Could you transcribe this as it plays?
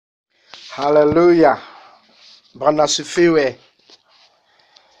Hallelujah. Bwana sifiwe.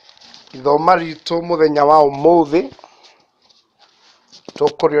 Ithoma ritu muthenya wa umuthi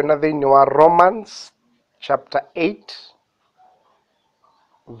tukurio na thiini wa Romans chapter 8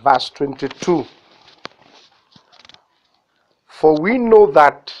 verse 22. For we know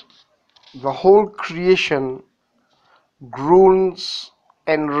that the whole creation groans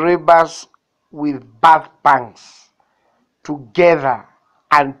and labors with birth pangs together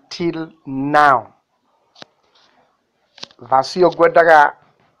until now. Verse yo gwendaga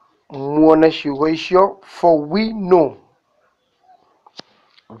muone ciugo icio. For we know.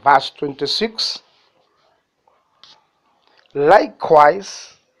 Verse 26.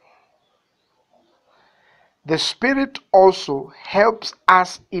 Likewise, the Spirit also helps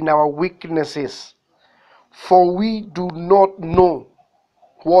us in our weaknesses, for we do not know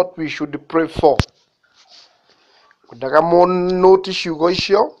what we should pray for.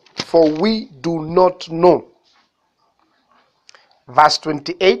 For we do not know. Verse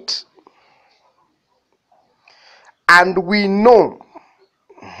 28. And we know.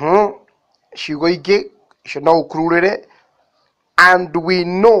 And we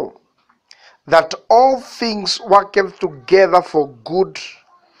know that all things work together for good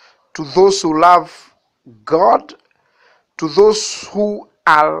to those who love God, to those who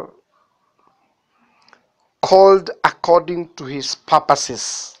are called according to his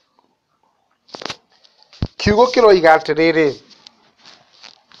purposes. Kiugo kiroiga atiriri,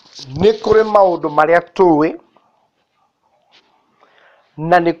 ni kuri maundu maria tuwi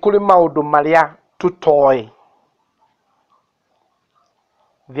na ni kuri maundu maria tutoi.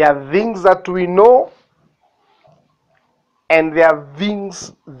 There are things that we know and there are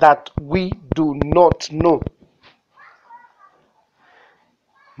things that we do not know.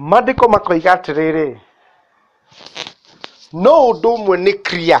 Maandiko makoiga atiriri, no undu umwe ni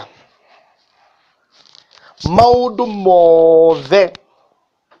clear. Maundu mothe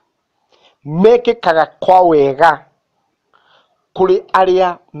mekikaga kwa wega kuri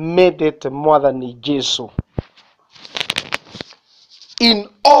aria mendete Mwathani Jesu. In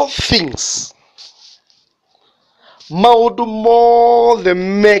all things, maundu mothe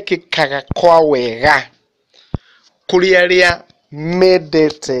mekikaga kwa wega kuri aria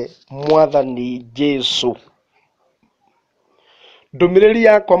mendete Mwathani Jesu. Ndumiriri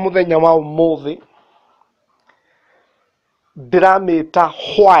yakwa muthenya wa umuthi ndiramita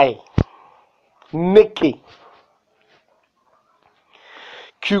why, niki.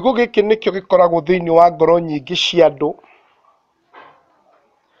 Kiugo giki nikio gikoragwo thiini wa ngoro nyingi cia andu,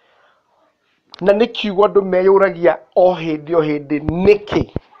 na ni kiugo andu meyuragia o hindi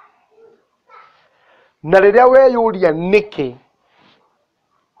niki. Na riria weyuria niki,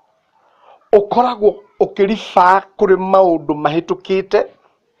 ukoragwo ukirifa kuri maundu mahitukite,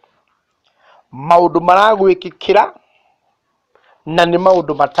 maundu maragwikikira, na ni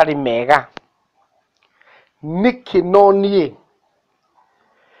maundu matari mega. Niki no nie,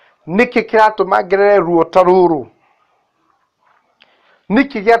 niki kiratuma ngerere ruo ta ruru,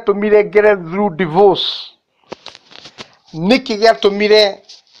 niki giatumire ngere through divorce, niki giatumire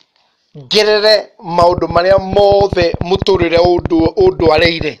ngerere maundu maria mothe muturire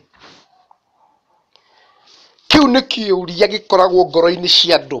undwareire. Kiu ni kiuria gikoragwo ngoro-ini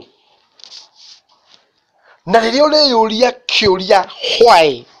cia andu, na riria ureyuria kiuria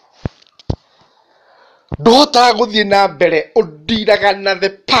why, nduhotaga guthie na mbere, udiraga na the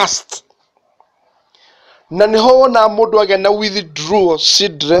past. Na niho wona mundu agia na withdrawal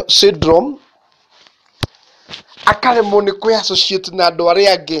syndrome, akaremwo ni kwi associate na andu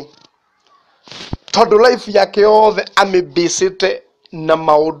aria angi, tondu life yake yothe amebasite na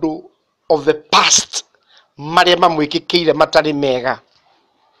maundu of the past maria mamwikikire matari mega.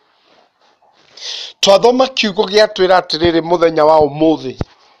 Twathoma kiugo giatwira atiriri muthenya wa umuthi,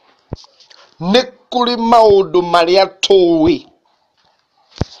 ni kuri maundu maria tuwi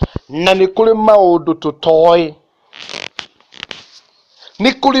na ni kuri maundu tutoi.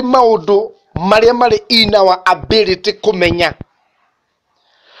 Ni kuri maundu maria mari in our ability kumenya,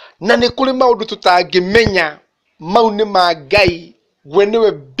 na ni kuri maundu tutangimenya. Mau ni ma Ngai, we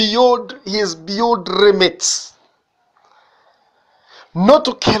niwe beyond, he is beyond limits. No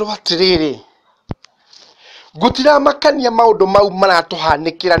tukerwo atiriri, gutiramakania maundu mau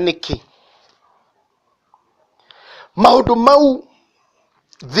maratuhanikira niki. Maundu mau,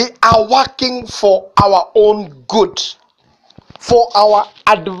 they are working for our own good, for our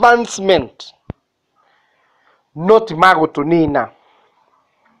advancement, not magutunina.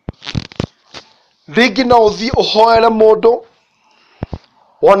 Rigi na uthi uhoere mundu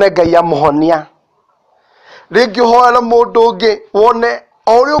wone Ngai amuhonia, rigi uhoere mundu ungi wone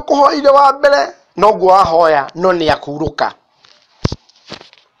ori ukuhoire wa mbere no gwo ahoya no ni akuruka.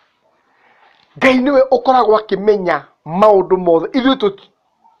 Ngai niwe ukoragwo akimenya maundu mothe.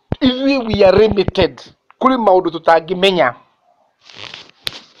 Ithuĩ we are limited kuri maundu tutangimenya.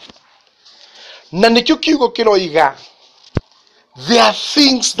 Na nikyo kiugo kiroiga, there are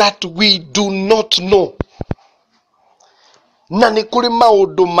things that we do not know. Na ni kuri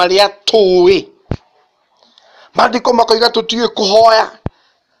maundu maria tuwi. Maandiko makoiga tutiwe kuhoya,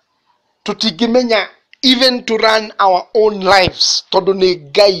 tutingimenya even to run our own lives, tondu ni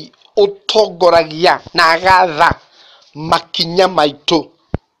Ngai utongoragia na agatha makinya maitu.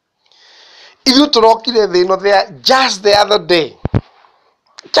 Ithuĩ turokire thĩ ĩno there just the other day.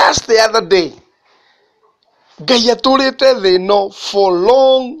 Ngai atũrĩte thĩ ĩno for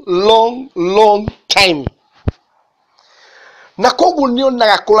long time. Na koguo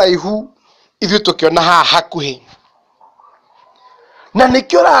nĩonaga kũraihu, ithuĩ tũkĩona haha hakuhĩ. Na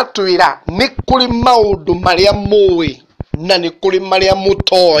nĩkĩo aratwĩra nĩ kũrĩ maũndũ marĩa mũĩ na nĩ kũrĩ marĩa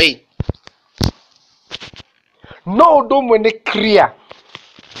mũtoĩ. No ũndũ ũmwe nĩ clear,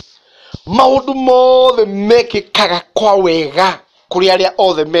 maũndũ mothe mekĩkaga kwa wega kũrĩ arĩa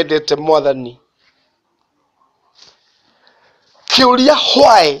othe mendete Mwathani. Kiuria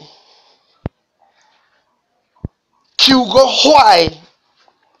why, kiugo why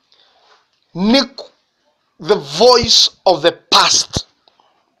nĩ the voice of the past.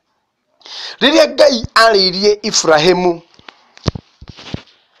 Rĩrĩa Ngai arĩirie Ibrahimu,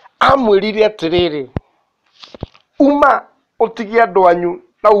 amwĩrire atĩrĩrĩ, uma ũtige andũ anyu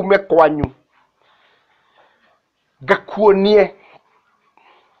na ume kwanyu, ngakuonie,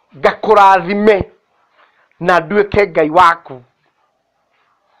 ngakũrathime na nduĩke Ngai waku.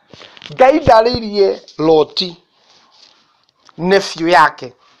 Ngai ndarĩirie Loti, nephew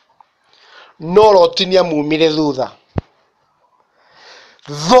yake, no Loti nĩamumire thutha.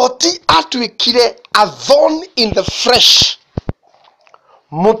 Loti atuĩkire a thorn in the flesh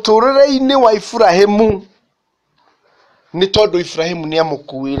mũtũrĩre-inĩ wa Ibrahimu, nĩ tondũ Ibrahimu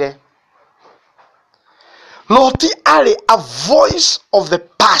nĩamũkuire. Loti arĩ a voice of the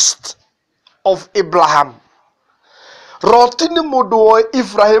past of Abraham. Loti nĩ mũndũ woĩ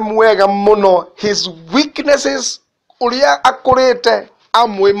Ibrahimu wega mũno, his weaknesses, ũrĩa akũrĩte,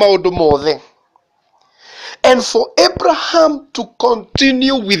 amwe maũndũ mothe. And for Abraham to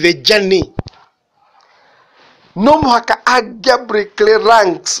continue with the journey, no mũhaka break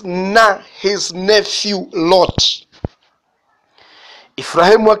ranks na his nephew Lot.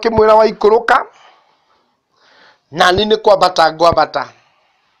 Ibrahimu akĩmwĩra waikũrũka, na niĩ nĩ kwambata ngwambata,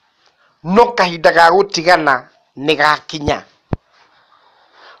 no kahinda ga gũtigana nĩ gakinya.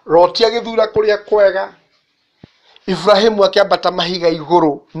 Loti agĩthura kũrĩa kwega, Ibrahimu akĩambata mahiga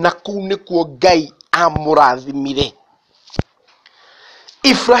igũrũ, na kũu nĩkuo Ngai amũrathimire.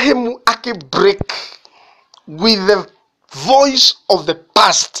 Ibrahimu break with the voice of the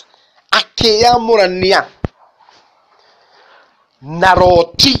past, akĩyamũrania na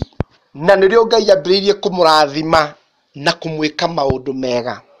Loti, na nĩrĩo Ngai ambĩrĩirie kũmũrathima na kũmwĩka maũndũ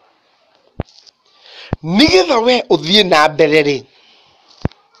mega. Nĩgetha we ũthiĩ na mbere rĩ,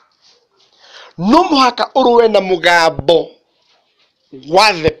 no mũhaka ũrũe na mũgambo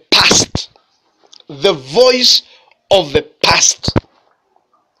wa the past, the voice of the past.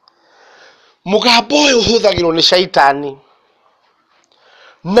 Mũgambo ũyũ ũhũthagĩrwo nĩ Shaitani,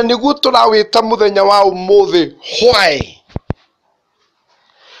 na nĩguo tũrawĩta mũthenya wa ũmũthĩ why.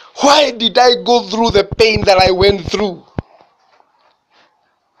 Why did I go through the pain that I went through?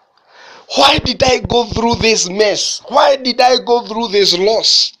 Why did I go through this mess? Why did I go through this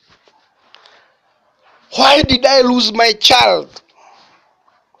loss? Why did I lose my child?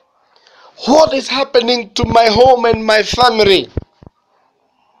 What is happening to my home and my family?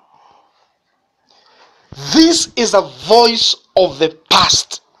 This is a voice of the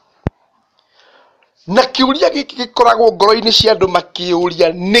past. Na kiuria gĩkĩ gĩkoragwo ngoro-inĩ cia andũ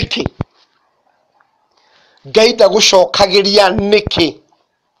makĩũria nĩkĩ? Ngai ndagũcokagĩria nĩkĩ?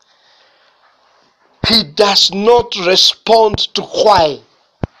 He does not respond to why.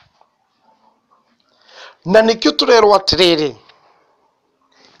 Na nĩkĩo tũrerwo atĩrĩrĩ,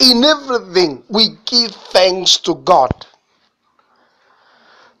 in everything we give thanks to God.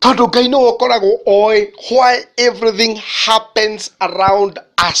 Tondũ Ngai nĩwe ũkoragwo oĩ why everything happens around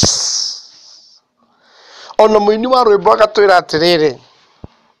us. Ona mũini wa rwĩmbo agatwĩra atĩrĩrĩ,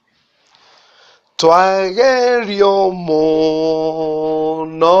 twagerio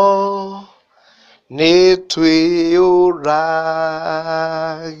mũno nĩ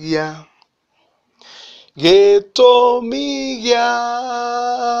twĩyũragia gĩtũmi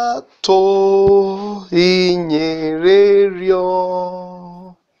gĩa tũhinyĩrĩrio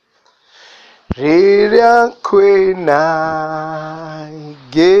Rĩrĩa kwĩna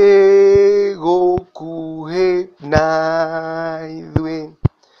ingĩ gũkuhĩ na ithuĩ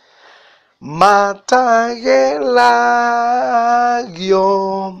matageragio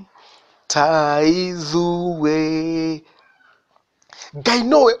ta ithuĩ. Ngai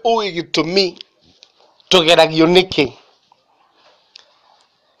nowe ũĩ gĩtũmi tũgeragio nĩkĩ.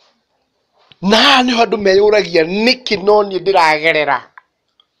 Na haha nĩho andũ meyũragia nĩkĩ no niĩ ndĩragerera.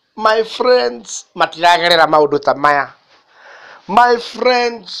 My friends, matiragerera maũndũ ta maya. My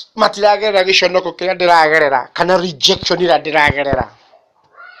friends, matiragerera gĩconoko kĩrĩa ndĩragerera kana rejection ĩrĩa ndĩragerera.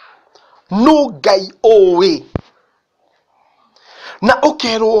 No Ngai ũĩ. Na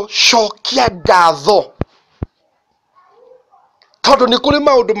ũkerwo cokia ngatho. Tondũ nĩ kũrĩ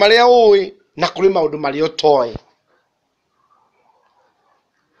maũndũ marĩa ũĩ na kũrĩ maũndũ marĩa ũtoĩ.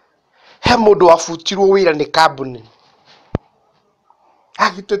 He mũndũ wabutirwo wĩra nĩ kambuni.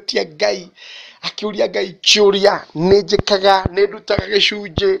 Agĩtetia Ngai, akĩũria Ngai kĩũria, nĩ njĩkaga, nĩ ndutaga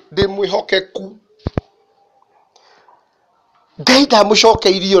gĩcunjĩ, ndĩ mwĩhokeku. Ngai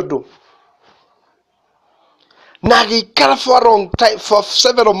ndamũcokeirie ũndũ. Na agĩikara for a long time, for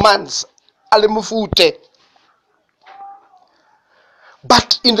several months, arĩ mũbute.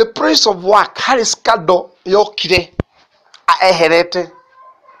 But in the place of work, harĩ scandal yokire, eherete.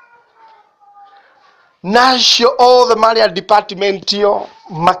 Nacio othe marĩ a department ĩyo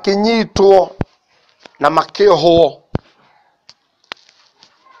makĩnyitwo na makĩohwo.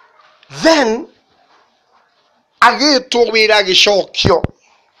 Then agĩtwo wĩra agĩcokio.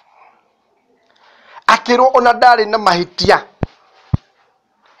 Akĩrwo ona ndarĩ na mahĩtia.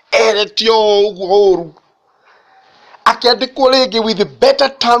 Eretio ũguo ũru. Akĩandĩkwo rĩngĩ with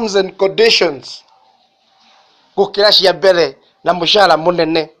better terms and conditions gũkĩra cia mbere na mũcara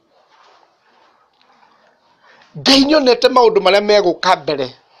mũnene. Ngai nĩonete maũndũ marĩa megũka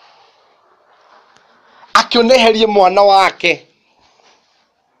mbere. Akĩona eherie mwana wake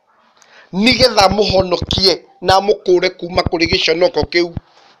nĩgetha mũhonokie na mũkũre kuma kũrĩ gĩconoko kĩu.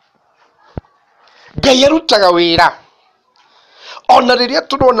 Ngai arutaga wĩra. Ona rĩrĩa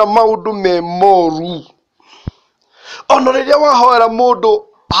tũrona maũndũ me moru. Ona rĩrĩa wahoera mũndũ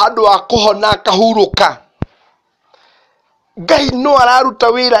handũ wa kũhona akahurũka. Ngai no araruta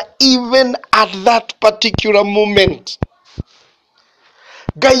wĩra even at that particular moment.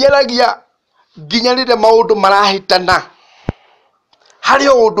 Ngai aragia nginya rĩrĩa maũndũ marahĩtana. Harĩ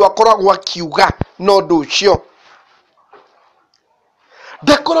o ũndũ akoragwo akiuga na ũndũ ũcio.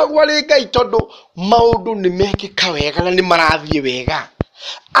 Ndakoragwo arĩ Ngai tondũ maũndũ nĩ mekĩka wega na nĩ marathiĩ wega.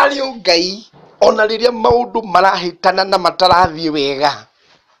 Arĩ o Ngai ona rĩrĩa maũndũ marahĩtana na matarathiĩ wega.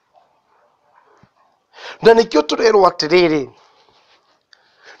 Na nĩkĩo tũrerwo atĩrĩrĩ,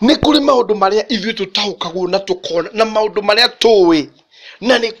 nĩ kũrĩ maũndũ marĩa ithuĩ tũtaũkagwo na tũkona na maũndũ marĩa tũĩ,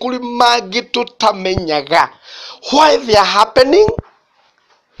 na nĩ kũrĩ mangĩ tũtamenyaga. Why they are happening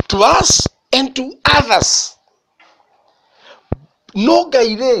to us and to others. No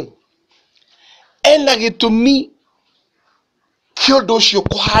Ngai rĩ, ena gĩtũmi kĩa ũndũ ũcio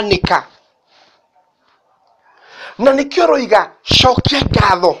kũhanĩka. Na nĩkĩo roiga cokia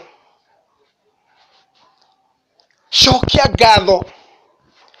ngatho. Cokia ngatho.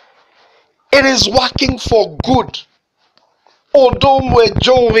 It is working for good. Ũndũ ũmwe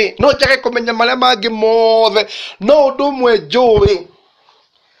njũĩ, no njage kũmenya marĩa mangĩ mothe, no ũndũ ũmwe njũĩ.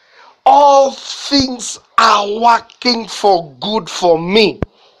 All things are working for good for me.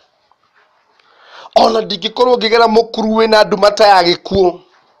 Ona ndingĩkorwo ngĩgera mũkuru wĩna nduma ta ya gĩkuũ.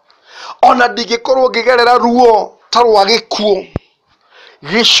 Ona ndingĩkorwo ngĩgerera ruo ta rwa gĩkuũ.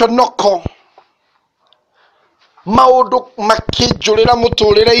 Gĩconoko. Maũndũ makĩnjũrĩra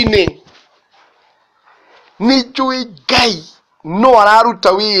mũtũrĩre-inĩ. Nĩ njũĩ Ngai no araruta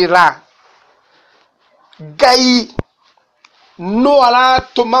wĩra. Ngai no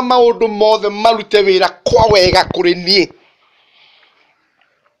aratũma maũndũ mothe marute wĩra kwa wega kũrĩ niĩ.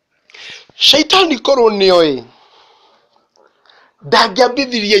 Shaitani korwo nĩoĩ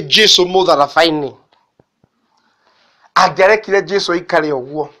ndangĩambithirie Jesũ mũtharaba-inĩ. Angĩarekire Jesũ aikare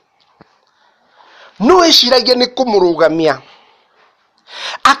ũguo. No eciragia nĩ kũmũrũgamia.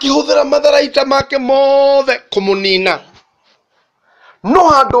 Akĩhũthĩra matharaita make mothe kũmũnina. No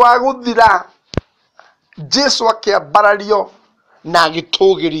handũ wa gũthira, Jesũ akĩambarario na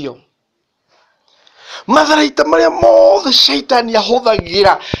agĩtũgĩrio. Matharaita marĩa mothe Shaitani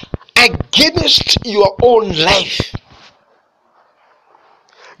ahũthagĩra against your own life,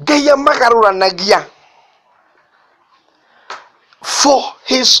 Ngai amagarũranagia for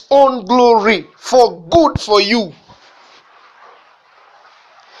his own glory, for good for you.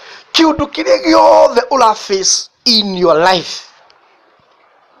 Kiũndũ kĩrĩa gĩothe ũraface in your life,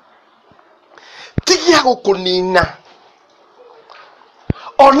 tigia gukunina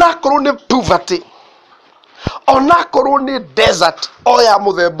ona korwo ni poverty ona korwo ni desert oya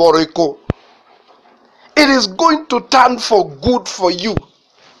muthemba uriku. It is going to turn for good for you.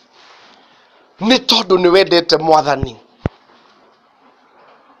 Ni tondu ni wendete mwathani.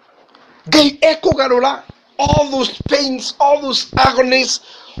 Ngai ekugarura all those pains, all those agonies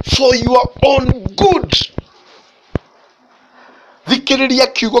for your own good. Thikiriria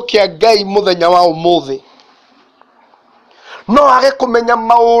kiugo kia Ngai muthenya wa umuthi. No age kumenya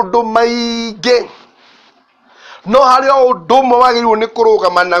maundu maingi. No hari o undu umwe wagirwo ni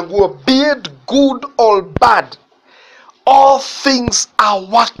kurugama naguo, be it good or bad. All things are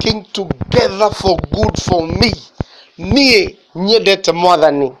working together for good for me. Nie nyendete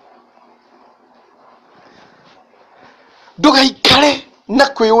mwathani. Ndugaikare na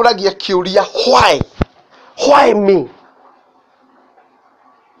kwiyuragia kiuria why? Why me?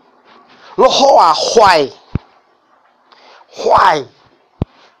 Roho wa why? Why?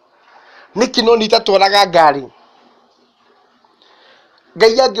 Niki no nitatwaraga ngari.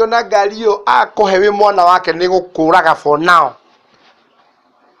 Ngai angiona ngari iyo akuhewe mwana wake ni gukuraga for now.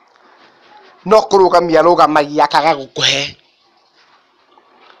 No kurugamia rugamagia akaga gukuhe.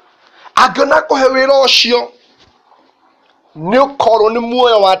 Angiona kuhewira ucio ni ukorwo ni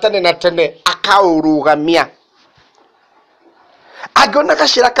muoyo wa tene na tene akaurugamia. Angiona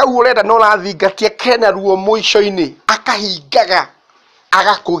gacira kau urenda no rathingatia kena ruo muico-ini akahingaga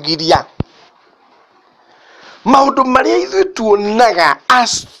agakugiria. Maundu maria ithuĩ tuonaga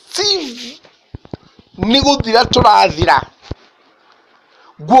as if ni guthira turathira,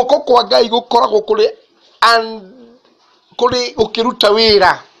 guoko kwa Ngai gukoragwo kuri ukiruta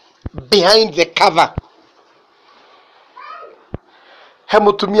wira behind the cover. He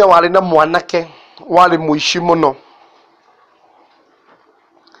mutumia wari na mwanake wari muici muno,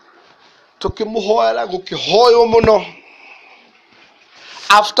 tukimuhoera gukihoyo muno.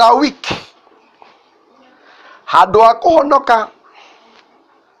 After a week handu akuhonoka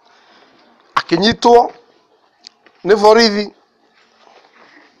akinyitwo ni borithi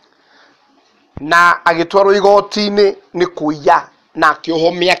na agitwarwo igoti-ini ni kuiya na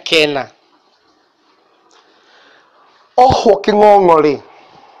akioho miaka 4. Oho king'ong'ori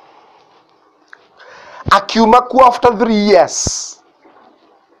akiuma ku after 3 years.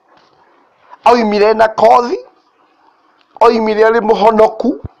 Oimire na kothi, oimire ari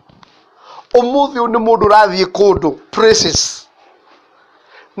muhonoku. Umuthi ni mundu rathie kundu praises,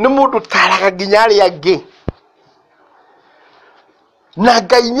 ni mundu taraga nginya ari angi. Na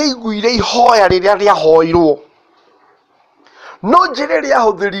Ngai ni aiguire ihoya riria riahoirwo. No njira iria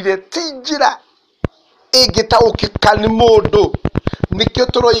ahuthirire ti njira ingitaukika ni mundu. Nikio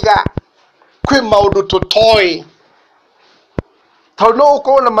turoiga kwi maundu tutoi. Tondu no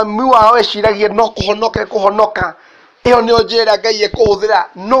ukorwo na mami wao eciragia no kuhonoka. Iyo ni njira Ngai ekuhuthira.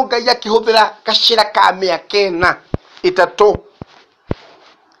 No Ngai akihuthira gacira ka miaka 4 3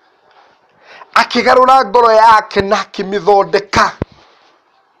 akigarura ngoro yake na akimithondeka.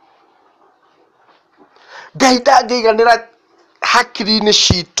 Ngai ndangĩiganĩra hakiri-inĩ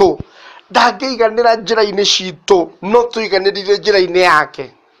citũ, ndangĩiganĩra njĩra-inĩ citũ, no tũiganĩrire njĩra-inĩ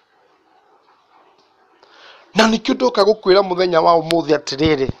yake. Na nĩkĩo ndoka gũkwĩra mũthenya wa ũmũthĩ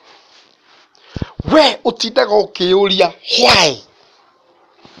atĩrĩrĩ, we ũtindaga ũkĩũria why?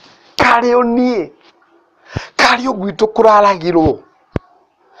 Karĩ ũniĩ, karĩ ũgwitũ kũraragĩrwo,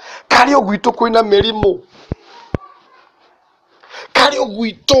 karĩ ũgwitũ kwĩna mĩrimũ, karĩ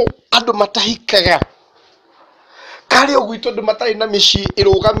ũgwitũ andũ matahikaga, karĩ ũgwitũ andũ matarĩ na mĩciĩ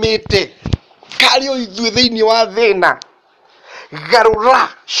ĩrũgamĩte, karĩ ithuĩ thĩinĩ wa thĩna. Garũra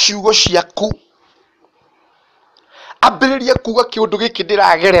ciugo ciaku, ambĩrĩria kuga kĩũndũ gĩkĩ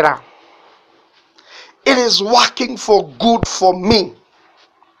ndĩragerera, it is working for good for me.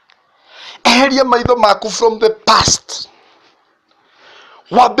 Eheria maitho maku from the past,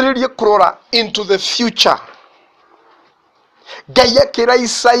 wambĩrĩrie kũrora into the future. Ngai akĩra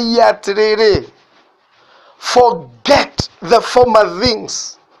Isaia atĩrĩrĩ, forget the former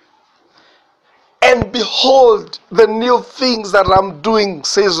things and behold the new things that I'm doing,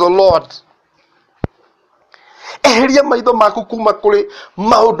 says the Lord. Eheria maitho maku kuma kuri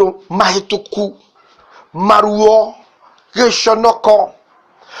maundu mahituku, maruo, giconoko,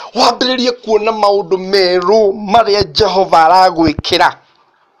 wambĩrĩrie kuona maundu meru maria Jehova aragwĩkĩra.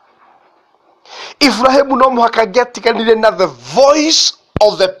 Ibrahimu no mũhaka angĩatiganire na the voice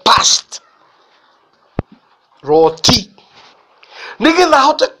of the past, Roti, nigetha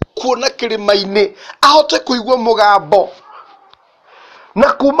ahote kuona kĩrĩma-inĩ, ahote kũigua mũgambo.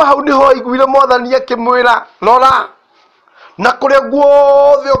 Na kuma hau niho aiguire Mwathani akĩmwĩra, rora, na kuria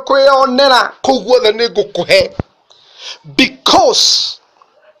guothe ukwionera kuu guothe ningukuhe, because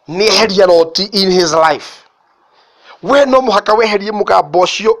ni eheria roti in his life. We no muhaka weherie mugambo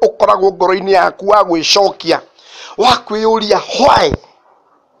ucio ukoragwo ngoro-ini yaku wa gwicokia, wa kwiyuria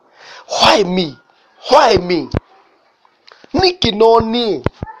why me niki noni.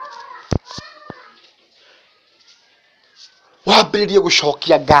 Wambiririe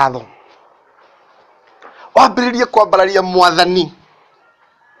gucokia ngatho, wambiririe kwambararia Mwathani,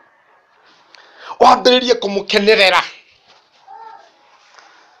 wambiririe kumukenerera.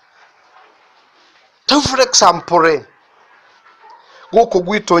 For example, guku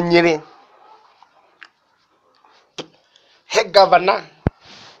gwitu Nyeri, he governor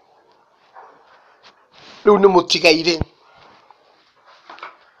riu ni mutigaire.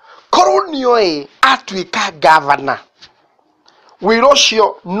 Korwo nioe atuika governor, wira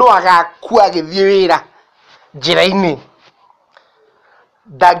ucio no agakua agithie wira njira-ini,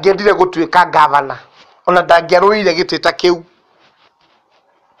 ndangiendire gutuika governor, ona ndangiaruire gitita kiu.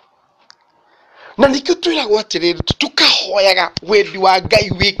 Na nikio twiragwo atiriri, tukahoyaga wendi wa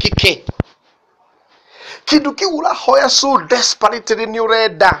Ngai wikike. Kindu kiu urahoya so desperately ni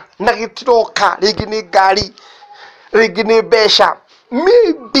urenda na gitiroka, ringi ni ngari, ringi ni mbeca,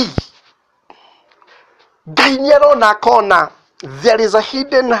 maybe Ngai nierona akona there is a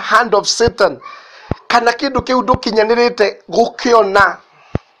hidden hand of Satan, kana kindu kiu ndukinyanirite gukiona,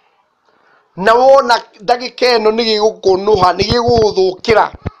 na wona ndagika eno ni gigukunuha, ni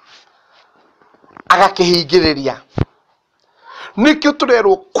giguthukira, agakihingiriria. Nikio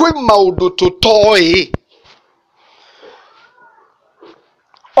turerwo kwi maundu tutoi,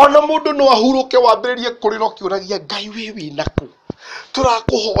 ona mundu no ahuruke wambiririe kurira kiuragia Ngai wi winaku,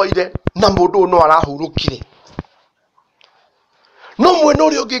 turakuhoire na mundu no arahurukire. No mwena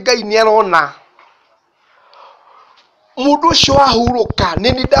uria ungi Ngai ni arona mundu ucio ahuruka,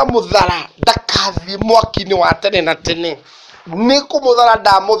 nini ndamuthara ndakathie mwaki-ini wa tene na tene, ni kumuthara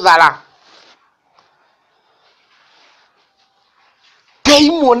ndamuthara.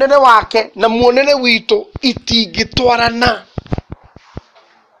 Ngai muonene wake na muonene witu itingitwarana.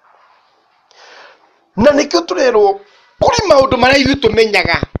 Na nikio turerwo kuri maundu maria ithu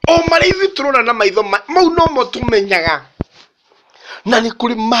tumenyaga, o maria ithu turona na maitho mau no mo tumenyaga, na ni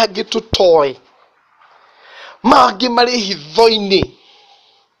kuri mangi tutoi, mangi mari hitho-ini,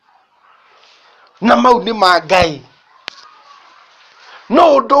 na mau ni ma Ngai.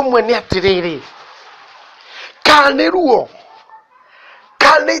 No undu umwe ni atiriri, kana ruo,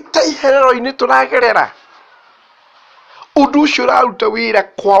 kana itaiherero-ini turagerera, undu ucio uraruta wira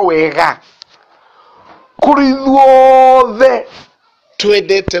kwa wega kuri ithuothe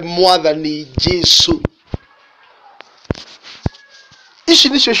twendete Mwathani Jesu. Ici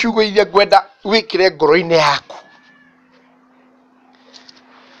nicio ciugo iria ngwenda wikire ngoro-ini yaku.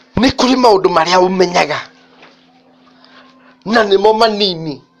 Ni kuri maundu maria umenyaga na nimo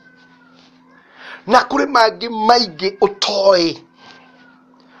manini, na kuri mangi maingi utoi,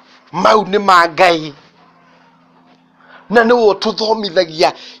 mau ni ma Ngai, na niwo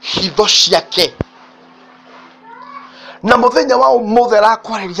tuthomithagia hitho ciake. Na muthenya wa umuthe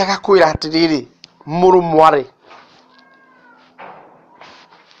arakwariria gakwira atiriri, Rev Mwari,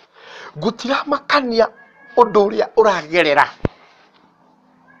 gutira makania undu uria uragerera,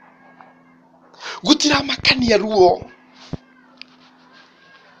 gutira makania ruo,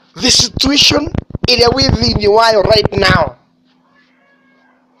 the situation iria wi thiini wayo right now,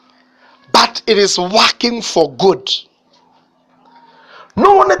 but it is working for good.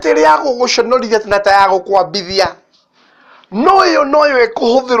 No one tere ya guguconorithia na ta ya gukwambithia, no yo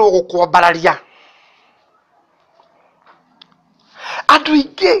ikuhuthirwo gukwambararia. Andu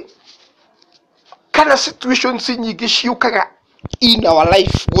ingi kana situations nyingi ciukaga in our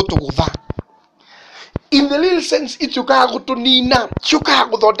life gutugutha, in the real sense itukaga gutunina, ciukaga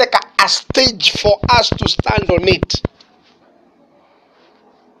guthondeka a stage for us to stand on it.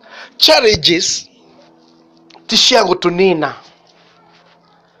 Challenges ti cia gutunina,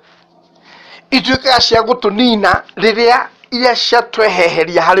 ituikaga cia gutunina riria iria cia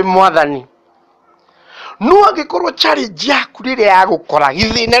tweheheria hari Mwathani. No angikorwo challenge yaku riria ya gukora,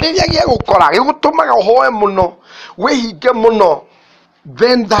 githina riria gia gukora gigutumaga uhoe muno, wihinge muno,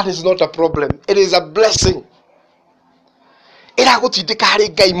 then that is not a problem, it is a blessing. Iragutindika hari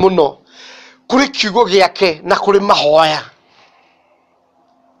Ngai muno, kuri kiugo giake na kuri mahoya.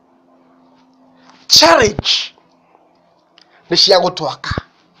 Challenge ni cia gutwaka.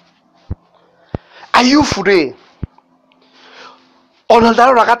 Ayubu ri, ona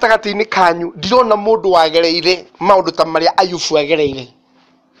ndarora gatagati-ini kanyu ndirona mundu wagereire maundu ta maria Ayubu agereire.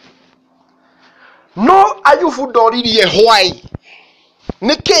 no Ayubu ndoririe hwai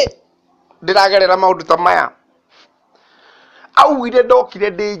niki ndiragerera maundu ta maya augire ndokire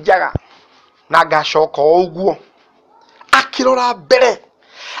ndi njaga na ngacoka uguo akirora mbere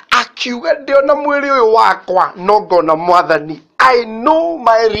akiuga ndiona mwiri uyu wakwa no ngona mwathani. I know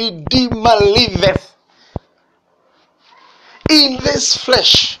my Redeemer liveth. In this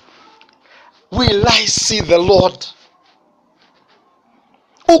flesh will I see the Lord.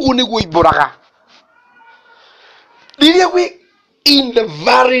 Ugu niguo imburaga riria we in the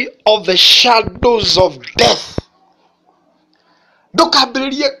valley of the shadows of death.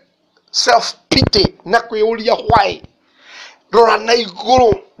 Ndukambiririe self pity na kwiuria why. Rora na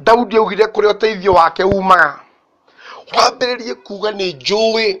iguru Daudi augire kuri uteithio wake umaga. Wambiririe kuga ni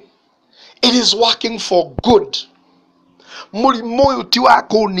njui it is working for good. Murimu uyu ti wa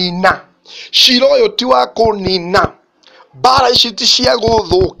kunina, shira uyu ti wa kunina, bara ici ti cia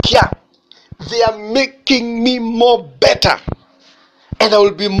guthukia. They are making me more better and I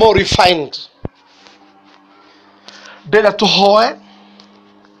will be more refined. Ndenda tuhoe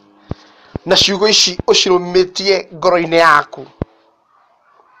na ciugo ici ucirumitie ngoro-ini yaku.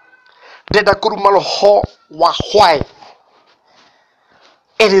 Ndenda kuruma roho wa why.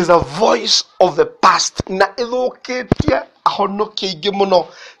 It is a voice of the past na ithukitie ahonokia ingi muno.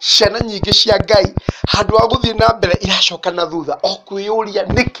 Ciana nyingi cia Ngai handu wa guthie na mbere iracoka na thutha o kwiyuria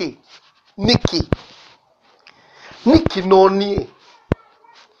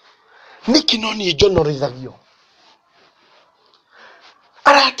niki noni njonorithagio.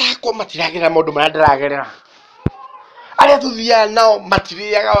 Arata akwa matiragerera maundu maria ndiragerera. Aria tuthiaga nao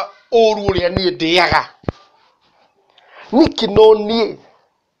matiriaga uru uria nie ndiaga. Niki noni.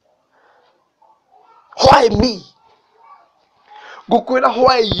 Why me? Gukwira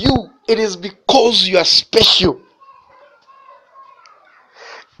why you? It is because you are special.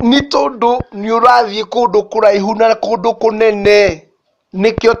 Ni tondu ni urathie kundu kuraihu na kundu kunene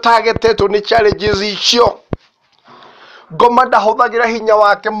nikio targetetwo ni challenges icio. Ngoma ndahuthagira hinya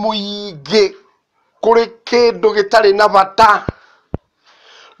wake muingi kuri kindu gitari na bata.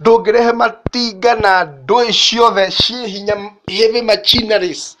 Ndungirehe matinga na ndui ciothe cie hinya heavy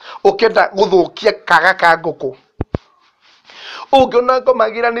machineries ukenda guthukia kaga ka nguku. Ungiona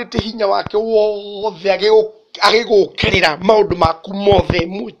ngomagira niti hinya wake wothe agigukirira maundu maku mothe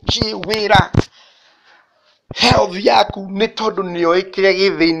muci wira health yaku ni tondu nioikire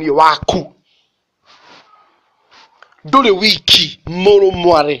githiini waku. Nduri wiki Rev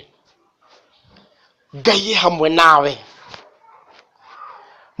Mwari. Ngai hamwe nawe.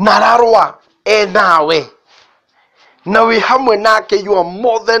 Nararwa nawe. Na we hamwe nake you are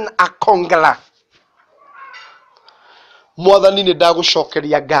more than a conqueror. Mwathani ni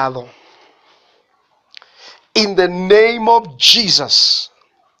ndagucokeria ngatho. In the name of Jesus.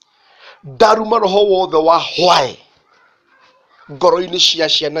 Daruma roho wothe wa why. Ngoro-ini cia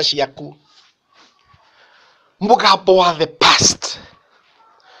ciana ciaku. Mugambo wa the past.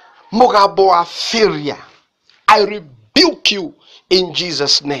 Mugambo wa failure. I rebuke you in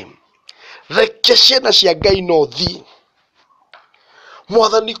Jesus' name. Reke ciana cia Ngai no thi.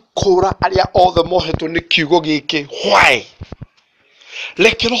 Mwathani kura aria othe mohetwo ni kiugo giki why.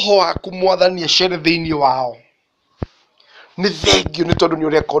 Reke roho waku Mwathani acere thiini wao. Ni thengio ni tondu ni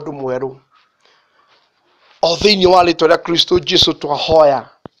ureka undu mweru. O thiini wa ritwa ria Kristo Jesu twahoya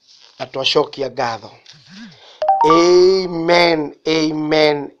na twacokia ngatho. Amen,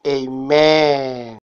 amen, amen.